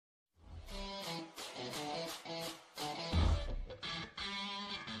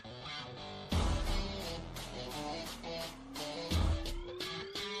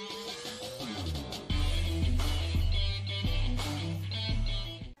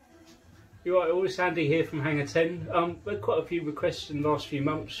You're right, always Andy here from Hangar 10. We had quite a few requests in the last few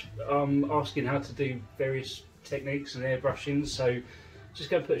months asking how to do various techniques and airbrushing, so just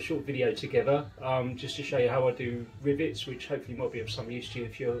going to put a short video together just to show you how I do rivets, which hopefully might be of some use to you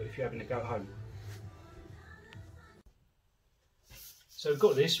if you're having to go at home. So I've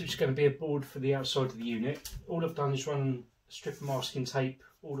got this, which is going to be a board for the outside of the unit. All I've done is run a strip of masking tape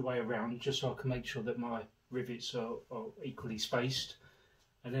all the way around, just so I can make sure that my rivets are equally spaced.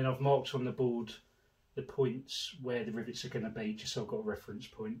 And then I've marked on the board the points where the rivets are going to be, just so I've got a reference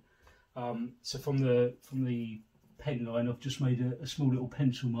point. So from the pen line, I've just made a small little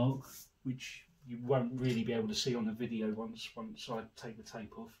pencil mark, which you won't really be able to see on the video once I take the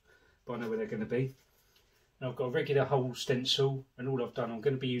tape off, but I know where they're going to be. And I've got a regular hole stencil, and all I've done, I'm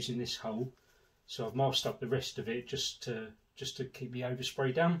going to be using this hole, so I've masked up the rest of it just to keep the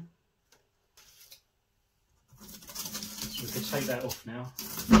overspray down. So we can take that off now.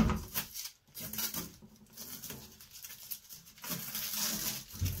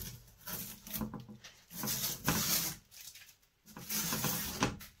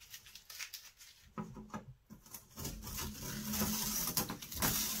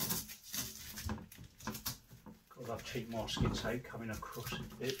 Got that cheap masking tape coming across in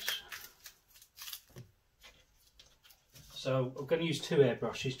bits. So I'm going to use two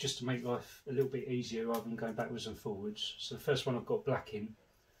airbrushes just to make life a little bit easier rather than going backwards and forwards. So the first one I've got black in,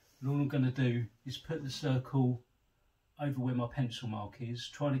 and all I'm going to do is put the circle over where my pencil mark is,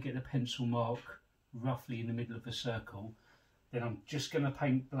 trying to get the pencil mark roughly in the middle of the circle. Then I'm just going to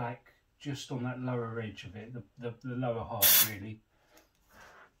paint black just on that lower edge of it, the lower half really.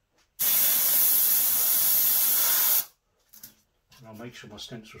 And I'll make sure my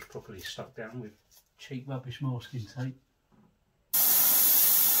stencil's properly stuck down with cheap rubbish masking tape.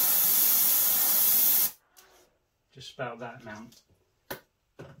 Just about that amount.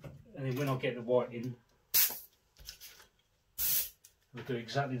 And then when I get the white in, we'll do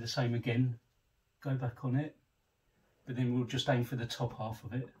exactly the same again. Go back on it, but then we'll just aim for the top half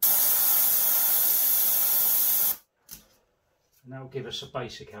of it. And that will give us a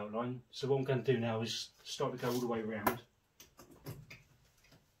basic outline. So what I'm going to do now is start to go all the way around.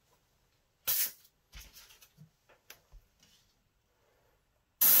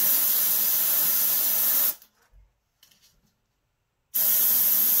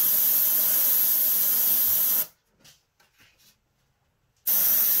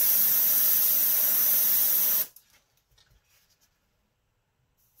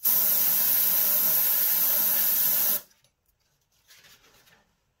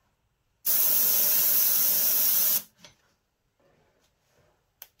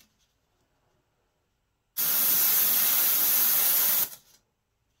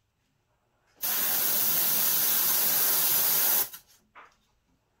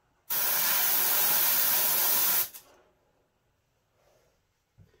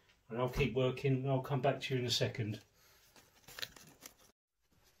 And I'll keep working, and I'll come back to you in a second.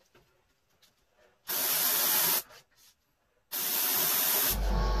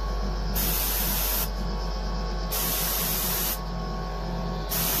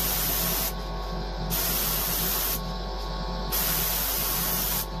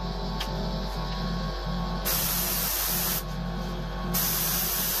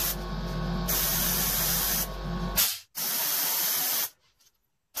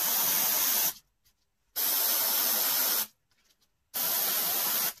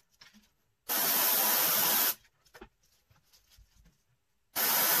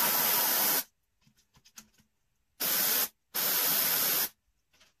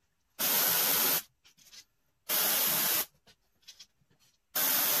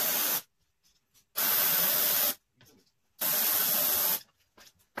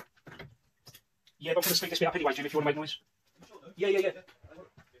 Yeah, but I'm going to speed this bit up anyway, Jim, if you want to make noise. Yeah.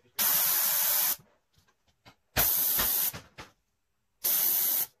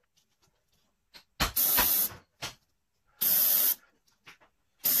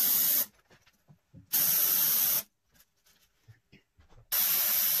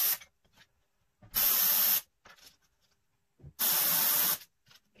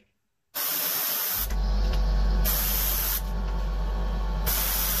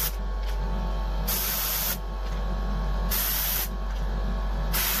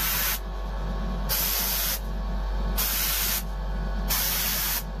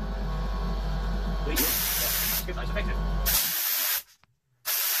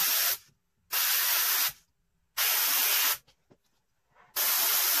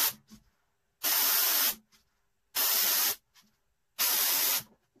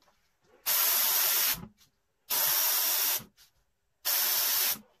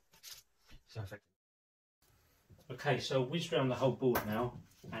 Okay, so I'll whiz around the whole board now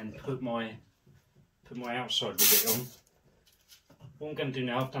and put my outside rivet on. What I'm going to do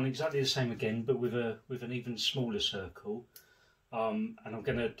now, I've done exactly the same again, but with an even smaller circle, and I'm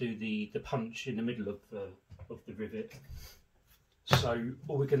going to do the punch in the middle of the rivet. So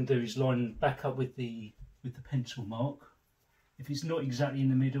all we're going to do is line back up with the pencil mark. If it's not exactly in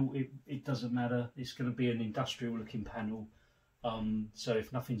the middle, it doesn't matter. It's going to be an industrial looking panel. So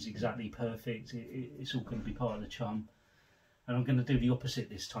if nothing's exactly perfect, it's all going to be part of the charm. And I'm going to do the opposite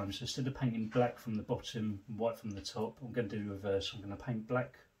this time. So instead of painting black from the bottom and white from the top, I'm going to do the reverse. I'm going to paint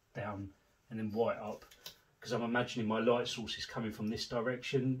black down and then white up, because I'm imagining my light source is coming from this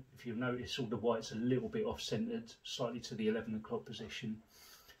direction. If you'll notice, all the white's a little bit off-centered, slightly to the 11 o'clock position.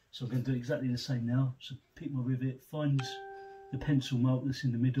 So I'm going to do exactly the same now. So pick my rivet, find the pencil mark that's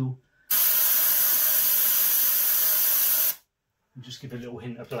in the middle, and just give a little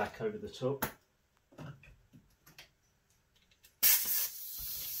hint of black over the top.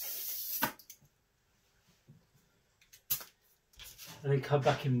 And then come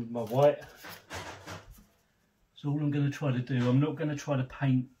back in with my white. So all I'm going to try to do, I'm not going to try to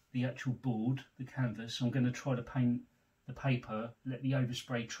paint the actual board, the canvas. I'm going to try to paint the paper, let the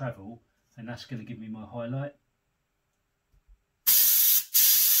overspray travel, and that's going to give me my highlight.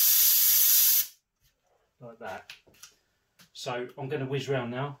 Like that. So I'm going to whiz round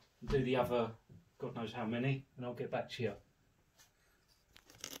now and do the other, God knows how many, and I'll get back to you.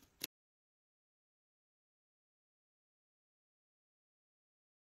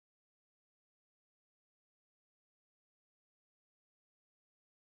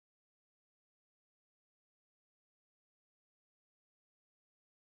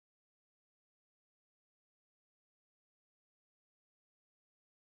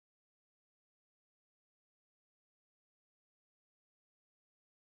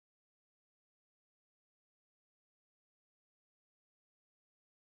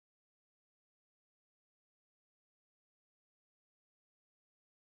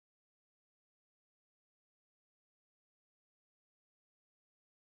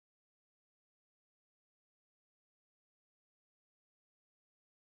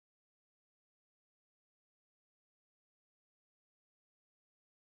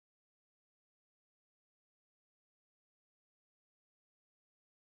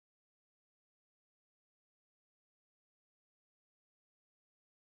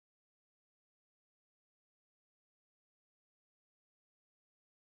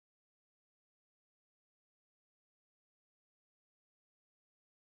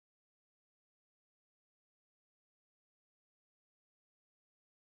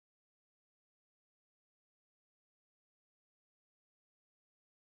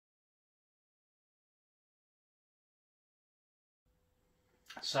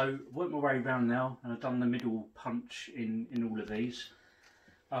 So I've worked my way around now, and I've done the middle punch in all of these.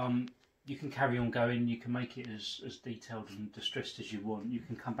 You can carry on going, you can make it as detailed and distressed as you want. You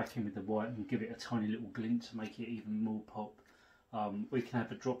can come back in with the white and give it a tiny little glint to make it even more pop. We can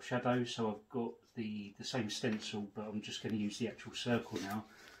have a drop shadow, so I've got the same stencil, but I'm just going to use the actual circle now.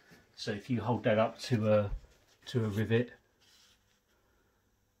 So if you hold that up to a rivet,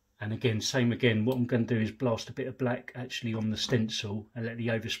 and again, same again, what I'm going to do is blast a bit of black actually on the stencil and let the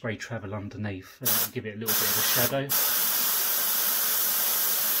overspray travel underneath, and that'll give it a little bit of a shadow.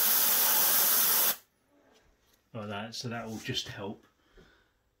 Like that, so that will just help.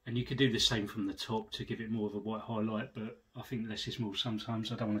 And you could do the same from the top to give it more of a white highlight, but I think less is more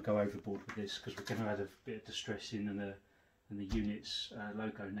sometimes. I don't want to go overboard with this because we're going to add a bit of distress in and the unit's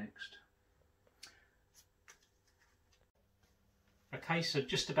logo next. Okay, so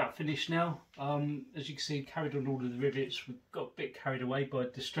just about finished now. As you can see, carried on all of the rivets. We've got a bit carried away by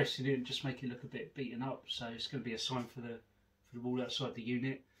distressing it and just make it look a bit beaten up. So it's going to be a sign for the wall outside the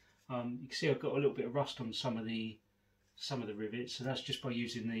unit. You can see I've got a little bit of rust on some of the rivets, so that's just by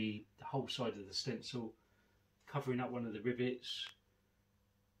using the whole side of the stencil, covering up one of the rivets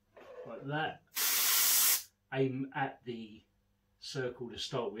like that. Aim at the circle to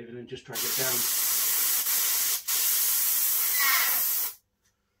start with, and then just drag it down.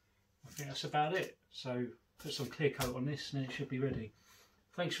 I think that's about it. So put some clear coat on this and it should be ready.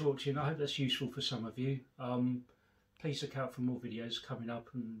 Thanks for watching. I hope that's useful for some of you. Please look out for more videos coming up,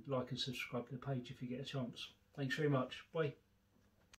 and like and subscribe to the page if you get a chance. Thanks very much. Bye.